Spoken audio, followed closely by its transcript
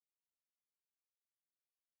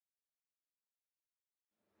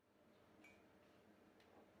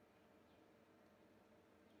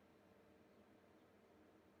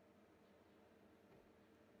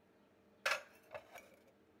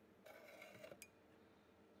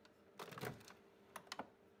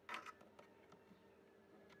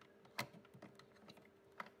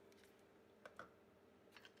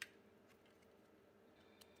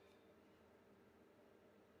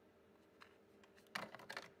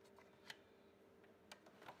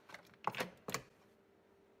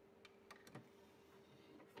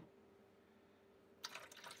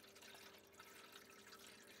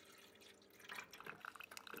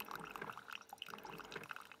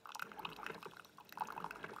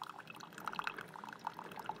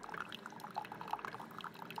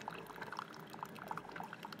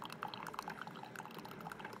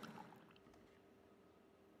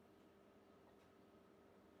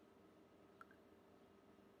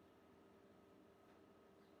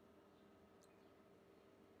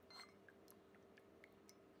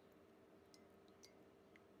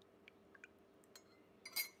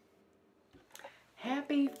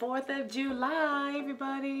Happy 4th of July,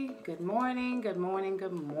 everybody. Good morning, good morning,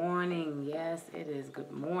 good morning. Yes, it is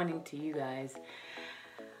good morning to you guys.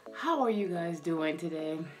 How are you guys doing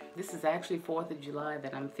today? This is actually 4th of July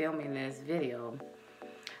that I'm filming this video.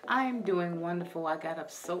 I am doing wonderful. I got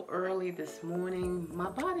up so early this morning. My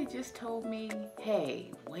body just told me,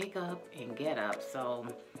 hey, wake up and get up. So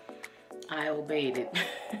I obeyed it.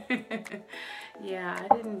 Yeah,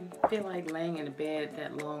 I didn't feel like laying in the bed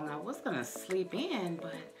that long. I was gonna sleep in,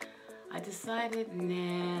 but I decided,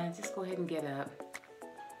 nah, just go ahead and get up.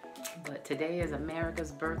 But today is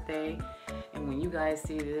America's birthday, and when you guys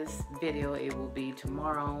see this video, it will be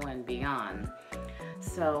tomorrow and beyond.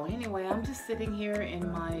 So anyway, I'm just sitting here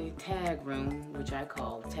in my tag room, which I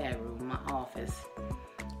call tag room, my office.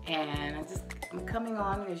 And I'm coming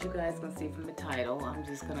on, as you guys can see from the title. I'm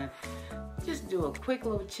just gonna do a quick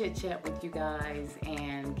little chit chat with you guys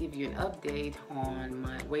and give you an update on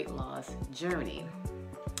my weight loss journey.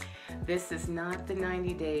 This is not the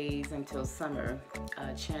 90 days until summer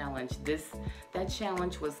challenge. That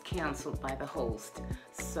challenge was canceled by the host.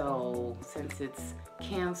 So since it's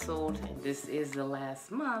canceled and this is the last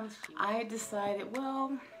month, I decided,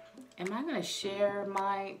 well, am I gonna share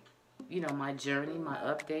my my journey, my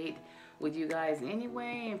update with you guys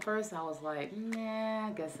anyway? And first I was like, nah,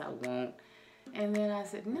 I guess I won't. And then I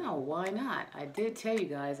said, no, why not? I did tell you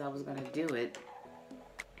guys I was gonna do it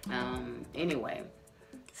anyway.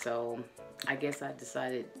 So I guess I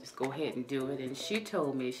decided just go ahead and do it. And she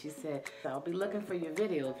told me, she said, I'll be looking for your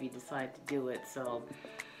video if you decide to do it. So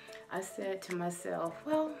I said to myself,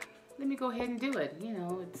 well, let me go ahead and do it. You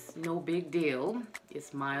know, it's no big deal.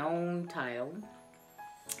 It's my own title.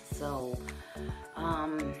 So,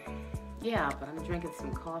 yeah, but I'm drinking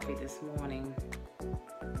some coffee this morning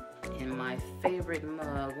in my favorite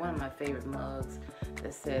mug, one of my favorite mugs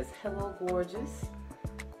that says, hello, gorgeous.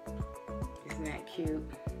 Isn't that cute?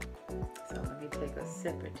 So let me take a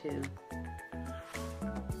sip or two.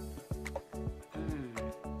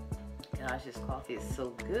 Gosh, this coffee is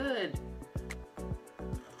so good.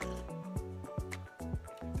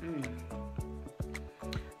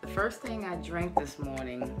 The first thing I drank this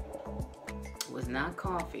morning was not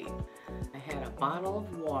coffee. I had a bottle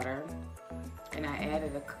of water and I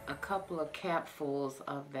added a couple of capfuls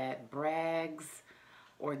of that Bragg's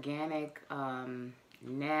organic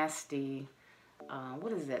nasty,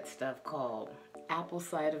 what is that stuff called? Apple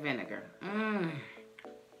cider vinegar.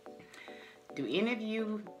 Do any of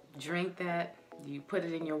you drink that? Do you put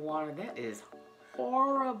it in your water? That is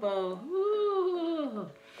horrible. Ooh.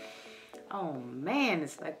 Oh man,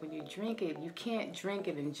 it's like when you drink it, you can't drink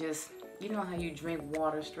it and just, you know how you drink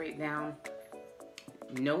water straight down,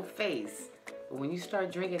 no face. But when you start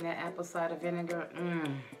drinking that apple cider vinegar,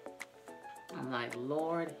 I'm like,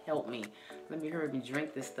 Lord help me. Let me hurry and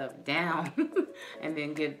drink this stuff down and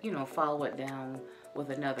then follow it down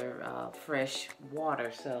with another fresh water.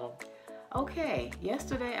 So, okay,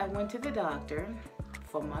 yesterday I went to the doctor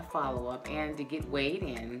for my follow-up and to get weighed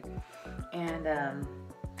in. And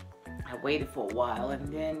I waited for a while,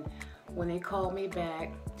 and then when they called me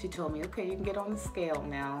back, she told me, okay, you can get on the scale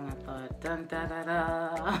now. And I thought, dun da da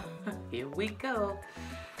da, here we go.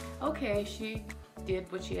 Okay, she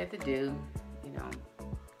did what she had to do,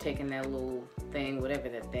 taking that little thing, whatever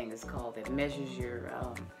that thing is called, that measures your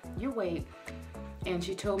weight. And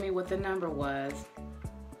she told me what the number was.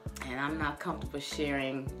 And I'm not comfortable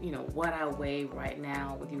sharing, what I weigh right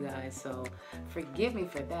now with you guys. So forgive me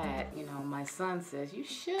for that. My son says, you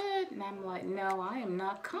should. And I'm like, no, I am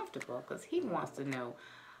not comfortable, because he wants to know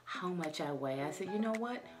how much I weigh. I said, you know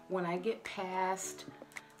what? When I get past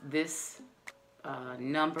this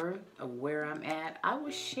number of where I'm at, I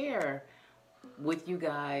will share with you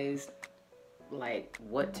guys like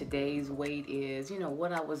what today's weight is,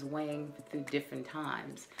 what I was weighing through different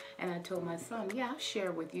times. And I told my son, yeah, I'll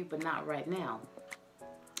share with you, but not right now.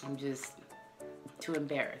 I'm just too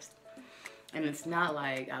embarrassed. And it's not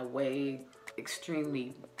like I weigh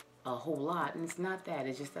extremely a whole lot, and it's not that.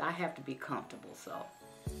 It's just that I have to be comfortable. So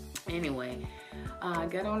anyway, I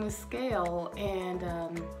got on the scale,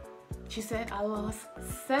 and she said I lost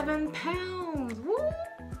 7 pounds. Woo!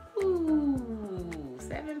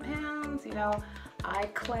 7 pounds. I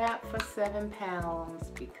clap for 7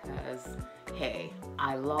 pounds because, hey,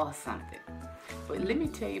 I lost something. But let me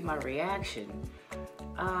tell you my reaction.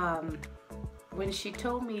 When she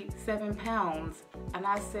told me 7 pounds, and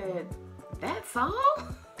I said, that's all?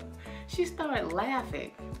 She started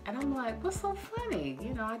laughing. And I'm like, what's so funny?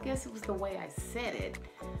 I guess it was the way I said it,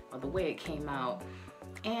 or the way it came out.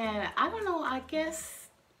 And I don't know, I guess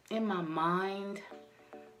in my mind,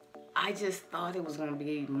 I just thought it was going to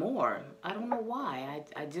be more. I don't know why.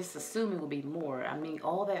 I just assumed it would be more. I mean,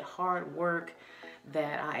 all that hard work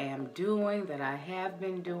that I am doing, that I have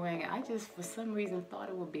been doing, I just for some reason thought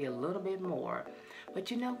it would be a little bit more. But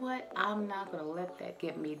you know what? I'm not going to let that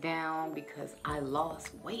get me down, because I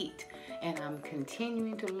lost weight and I'm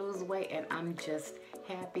continuing to lose weight, and I'm just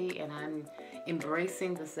happy, and I'm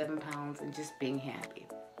embracing the 7 pounds and just being happy.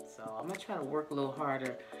 So I'm going to try to work a little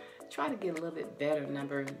harder, try to get a little bit better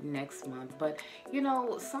number next month. But you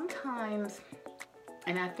know, sometimes,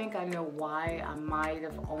 and I think I know why I might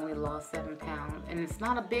have only lost 7 pounds, and it's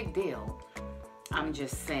not a big deal. I'm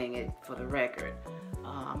just saying it for the record.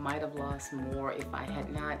 I might have lost more if I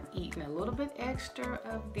had not eaten a little bit extra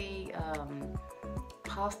of the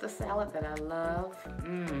pasta salad that I love.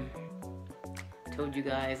 Told you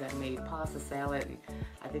guys I made pasta salad.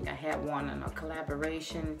 I think I had one in a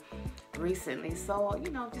collaboration recently. So,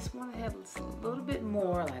 you know, just want to have a little bit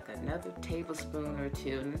more, like another tablespoon or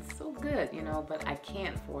two. And it's so good, you know, but I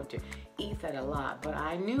can't afford to eat that a lot. But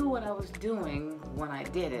I knew what I was doing when I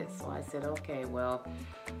did it. So I said, okay, well,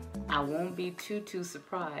 I won't be too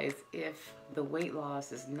surprised if the weight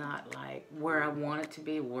loss is not like where I want it to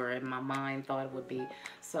be, where in my mind thought it would be.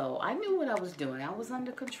 So I knew what I was doing. I was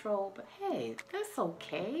under control, but hey, that's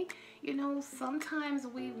okay. You know, sometimes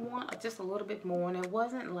we want just a little bit more, and it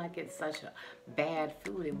wasn't like it's such a bad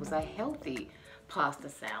food. It was a healthy pasta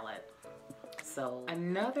salad. So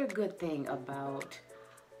another good thing about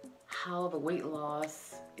how the weight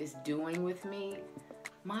loss is doing with me,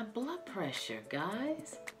 my blood pressure,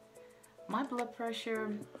 guys. My blood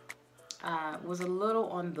pressure was a little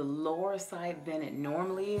on the lower side than it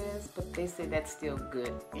normally is, but they say that's still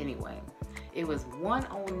good anyway. It was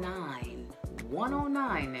 109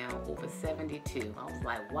 now over 72. I was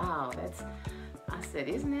like, wow, that's, I said,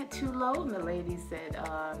 isn't that too low? And the lady said,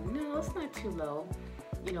 no, it's not too low.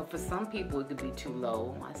 You know, for some people it could be too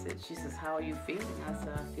low. I said, she says, how are you feeling? I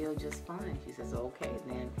said, I feel just fine. She says, okay,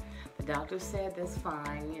 then the doctor said that's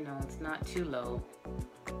fine, you know, it's not too low.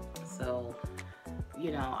 So,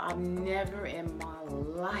 you know, I've never in my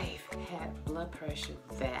life had blood pressure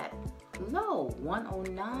that low.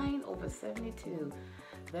 109 over 72.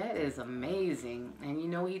 That is amazing. And you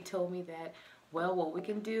know, he told me that, well, what we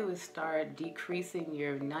can do is start decreasing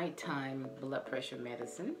your nighttime blood pressure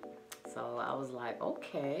medicine. So I was like,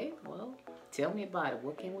 okay, well, tell me about it.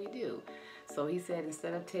 What can we do? So he said,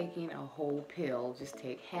 instead of taking a whole pill, just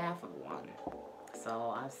take half of one. So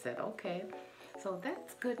I said, okay. So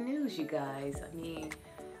that's good news, you guys. I mean,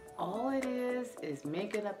 all it is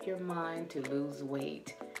making up your mind to lose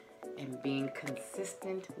weight and being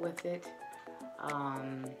consistent with it.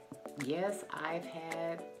 Yes, I've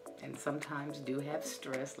had and sometimes do have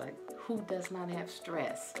stress. Like, who does not have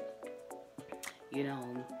stress? You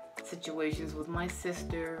know, situations with my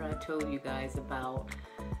sister I told you guys about.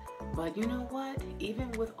 But you know what? Even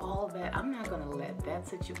with all that, I'm not going to let that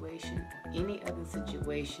situation or any other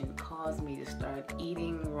situation cause me to start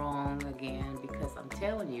eating wrong again, because I'm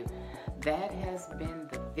telling you, that has been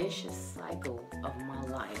the vicious cycle of my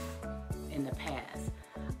life in the past.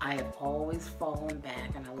 I have always fallen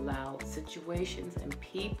back and allowed situations and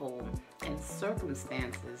people and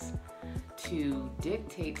circumstances to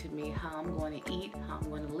dictate to me how I'm going to eat, how I'm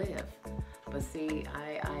going to live. But see,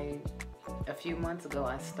 a few months ago,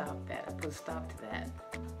 I stopped that. I put a stop to that.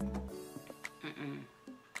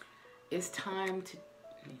 It's time to,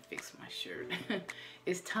 let me fix my shirt.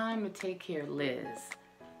 It's time to take care of Liz.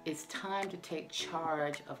 It's time to take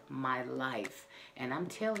charge of my life. And I'm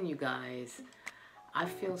telling you guys, I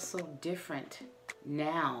feel so different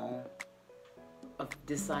now of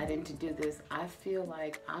deciding to do this. I feel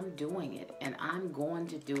like I'm doing it, and I'm going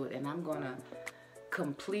to do it, and I'm going to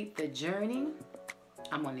complete the journey.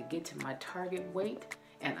 I'm going to get to my target weight,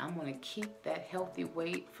 and I'm going to keep that healthy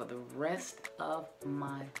weight for the rest of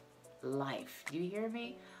my life. Do you hear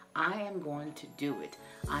me? I am going to do it.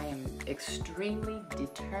 I am extremely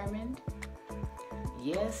determined.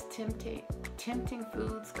 Yes, tempting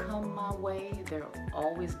foods come my way. They're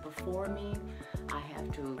always before me. I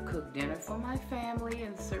have to cook dinner for my family,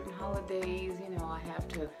 and certain holidays, you know, I have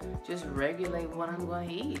to just regulate what I'm going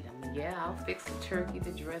to eat. I mean, yeah, I'll fix the turkey,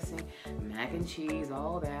 the dressing, mac and cheese,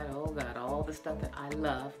 all that. Oh God, all the stuff that I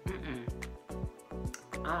love.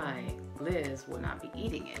 I, Liz, will not be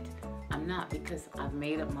eating it. I'm not, because I've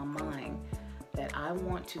made up my mind that I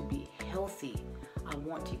want to be healthy. I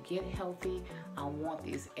want to get healthy. I want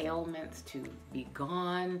these ailments to be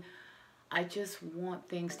gone. I just want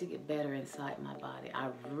things to get better inside my body. I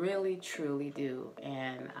really, truly do.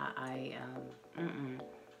 And I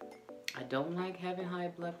don't like having high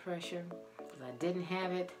blood pressure, because I didn't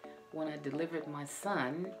have it when I delivered my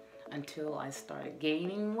son. until I started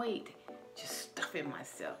gaining weight, just stuffing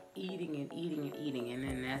myself, eating and eating and eating. And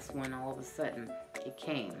then that's when all of a sudden it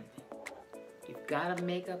came. You've got to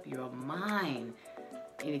make up your mind.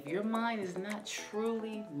 And if your mind is not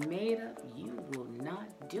truly made up, you will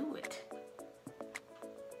not do it.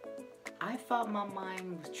 I thought my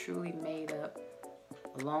mind was truly made up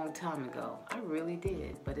a long time ago. I really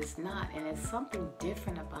did, but it's not. And it's something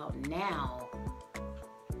different about now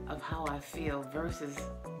of how I feel versus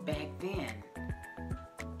back then.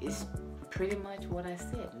 It's pretty much what I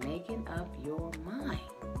said, making up your mind,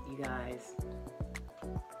 you guys.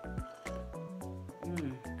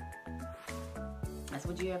 That's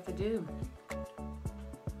what you have to do.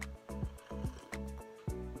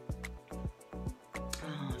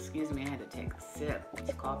 Oh, excuse me, I had to take a sip.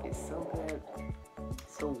 This coffee is so good,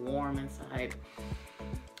 so warm inside.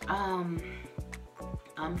 I'm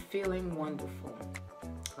feeling wonderful.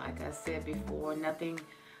 Like I said before, nothing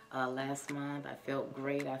last month. I felt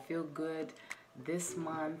great. I feel good this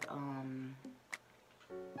month.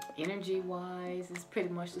 Energy-wise, it's pretty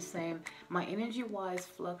much the same. My energy-wise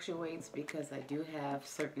fluctuates because I do have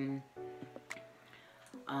certain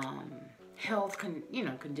health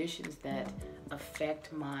conditions that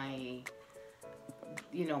affect my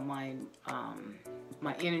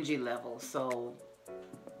my energy level. So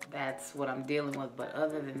that's what I'm dealing with. But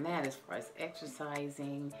other than that, as far as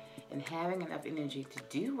exercising and having enough energy to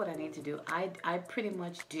do what I need to do, I pretty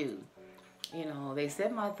much do. You know, they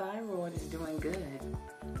said my thyroid is doing good.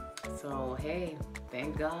 So, hey,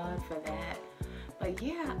 thank God for that. But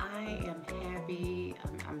yeah, I am happy.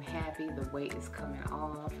 I'm happy the weight is coming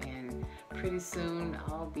off, and pretty soon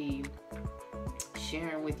I'll be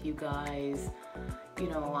sharing with you guys. You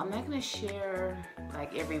know, I'm not going to share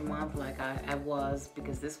like every month like I was,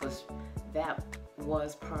 because that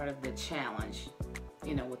was part of the challenge,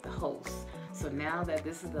 you know, with the hosts. So now that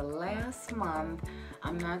this is the last month,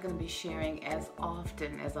 I'm not going to be sharing as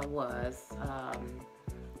often as I was.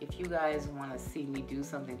 If you guys want to see me do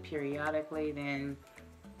something periodically, then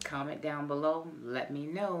comment down below. Let me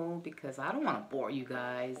know, because I don't want to bore you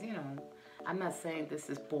guys. You know, I'm not saying this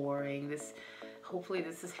is boring. Hopefully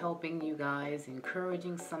this is helping you guys,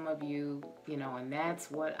 encouraging some of you, you know, and that's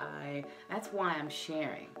why I'm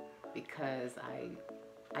sharing, because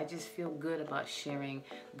I just feel good about sharing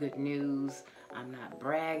good news. I'm not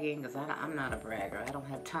bragging, because I'm not a bragger. I don't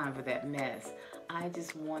have time for that mess. I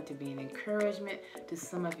just want to be an encouragement to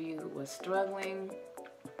some of you who are struggling.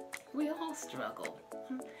 We all struggle.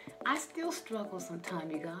 I still struggle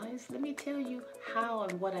sometimes, you guys. Let me tell you how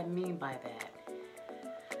and what I mean by that.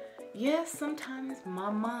 Yes, sometimes my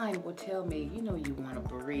mind will tell me, you know, you want a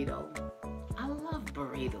burrito. I love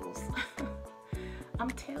burritos. I'm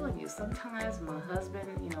telling you, sometimes my husband,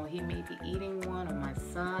 you know, he may be eating one, or my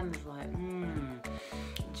son is like,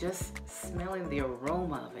 just smelling the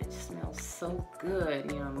aroma of it. It smells so good.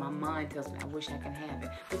 You know, my mind tells me I wish I can have it.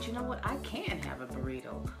 But you know what? I can have a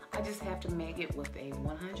burrito. I just have to make it with a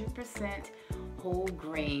 100% whole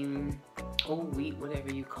grain, whole wheat,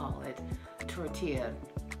 whatever you call it, tortilla,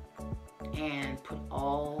 and put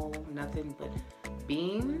nothing but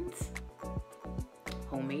beans,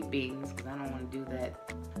 homemade beans, because I don't want to do that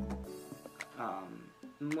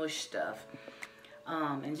mush stuff,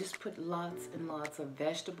 and just put lots and lots of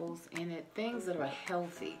vegetables in it, things that are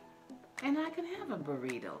healthy, and I can have a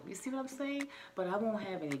burrito. You see what I'm saying? But I won't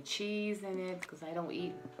have any cheese in it, because I don't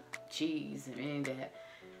eat cheese and any of that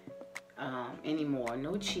anymore.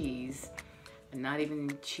 No cheese. Not even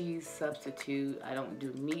cheese substitute. I don't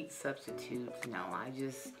do meat substitutes. No, I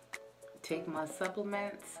just take my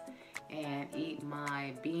supplements and eat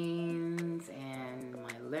my beans and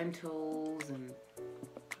my lentils and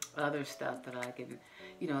other stuff that I can,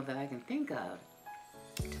 you know, that I can think of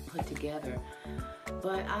to put together.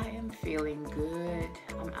 But I am feeling good.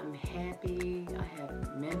 I'm happy. I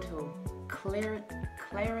have mental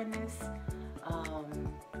clearness.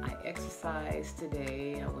 I exercised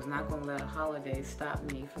today. I was not going to let a holiday stop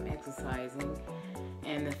me from exercising.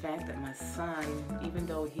 And the fact that my son, even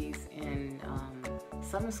though he's in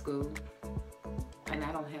summer school and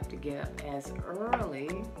I don't have to get up as early,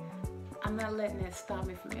 I'm not letting that stop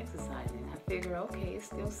me from exercising. I figure, okay, it's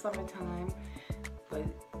still summertime, but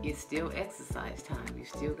it's still exercise time. You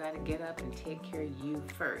still got to get up and take care of you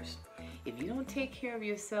first. If you don't take care of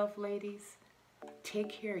yourself, ladies, take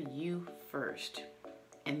care of you first.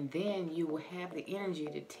 And then you will have the energy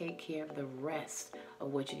to take care of the rest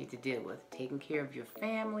of what you need to deal with. Taking care of your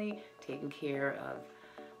family, taking care of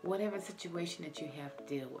whatever situation that you have to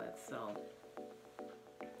deal with. So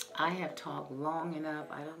I have talked long enough.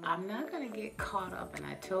 I'm not going to get caught up, and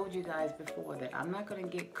I told you guys before that I'm not going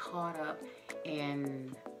to get caught up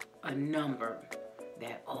in a number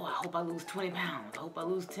that, oh, I hope I lose 20 pounds. I hope I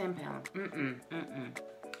lose 10 pounds.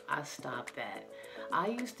 I stopped that. I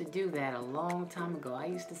used to do that a long time ago. I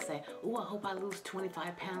used to say, oh, I hope I lose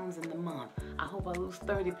 25 pounds in the month. I hope I lose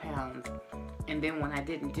 30 pounds. And then when I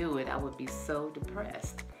didn't do it, I would be so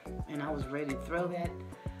depressed. And I was ready to throw that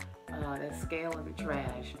scale in the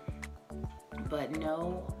trash. But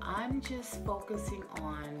no, I'm just focusing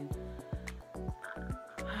on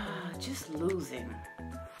just losing.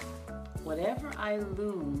 Whatever I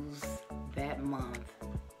lose that month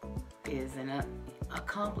is an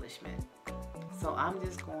accomplishment. So I'm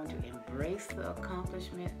just going to embrace the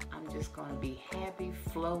accomplishment. I'm just going to be happy,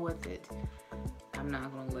 flow with it. I'm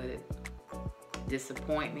not going to let it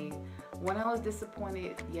disappoint me. When I was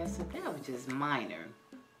disappointed yesterday, that was just minor.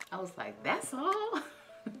 I was like, that's all?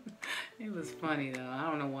 It was funny though. I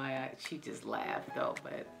don't know why she just laughed though,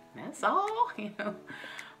 but that's all, you know.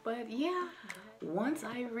 But yeah, once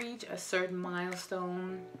I reach a certain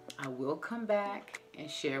milestone, I will come back and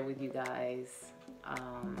share with you guys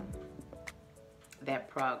that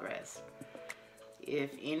progress.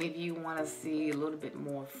 If any of you want to see a little bit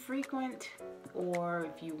more frequent, or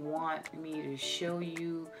if you want me to show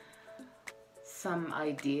you some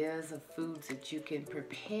ideas of foods that you can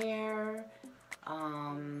prepare,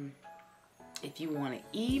 if you want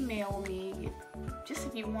to email me,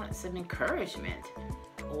 if you want some encouragement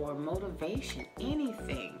or motivation,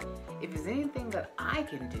 anything, if there's anything that I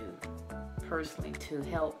can do personally to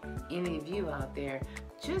help any of you out there,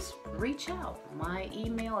 just reach out. My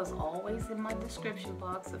email is always in my description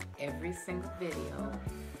box of every single video.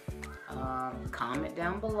 Comment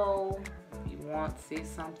down below if you want to see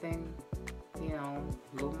something, you know,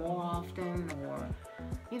 a little more often, or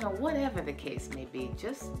you know, whatever the case may be.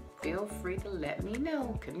 Just feel free to let me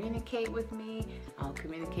know. Communicate with me. I'll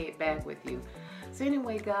communicate back with you. So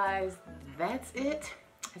anyway, guys, that's it.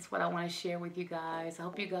 That's what I want to share with you guys. I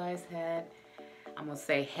hope you guys had, I'm going to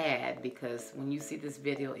say had, because when you see this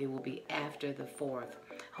video, it will be after the 4th.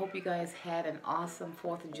 Hope you guys had an awesome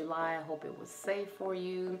 4th of July. I hope it was safe for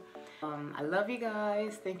you. I love you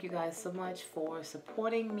guys. Thank you guys so much for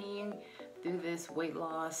supporting me through this weight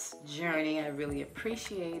loss journey. I really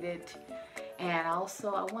appreciate it. And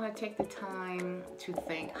also, I want to take the time to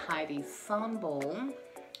thank Heidi Sunbull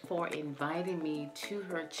for inviting me to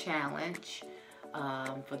her challenge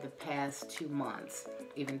for the past 2 months,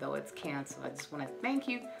 even though it's canceled. I just want to thank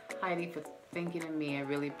you, Heidi, for thinking of me. I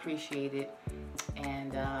really appreciate it.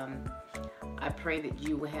 And I pray that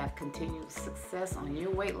you will have continued success on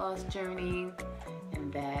your weight loss journey,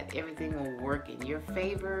 and that everything will work in your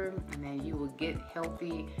favor, and that you will get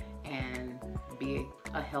healthy and be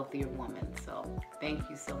a healthier woman. So thank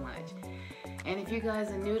you so much. And if you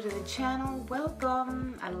guys are new to the channel,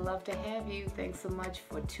 welcome. I'd love to have you. Thanks so much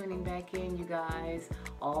for tuning back in, you guys,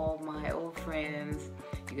 all my old friends.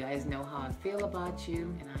 You guys know how I feel about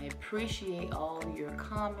you, and I appreciate all your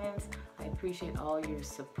comments. I appreciate all your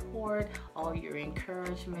support, all your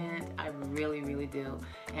encouragement. I really, really do.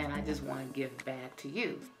 And I just want to give back to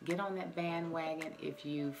you. Get on that bandwagon if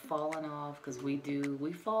you've fallen off, because we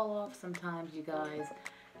fall off sometimes, you guys.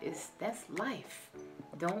 That's life.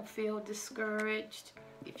 Don't feel discouraged.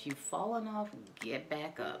 If you've fallen off, get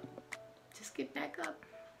back up. Just get back up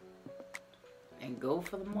and go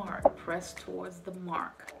for the mark. Press towards the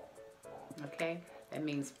mark. Okay? That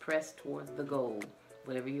means press towards the goal,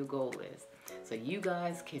 whatever your goal is. So you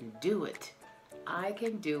guys can do it. I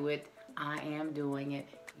can do it. I am doing it.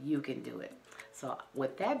 You can do it. So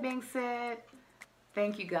with that being said,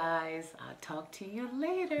 thank you guys. I'll talk to you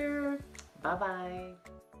later. Bye-bye.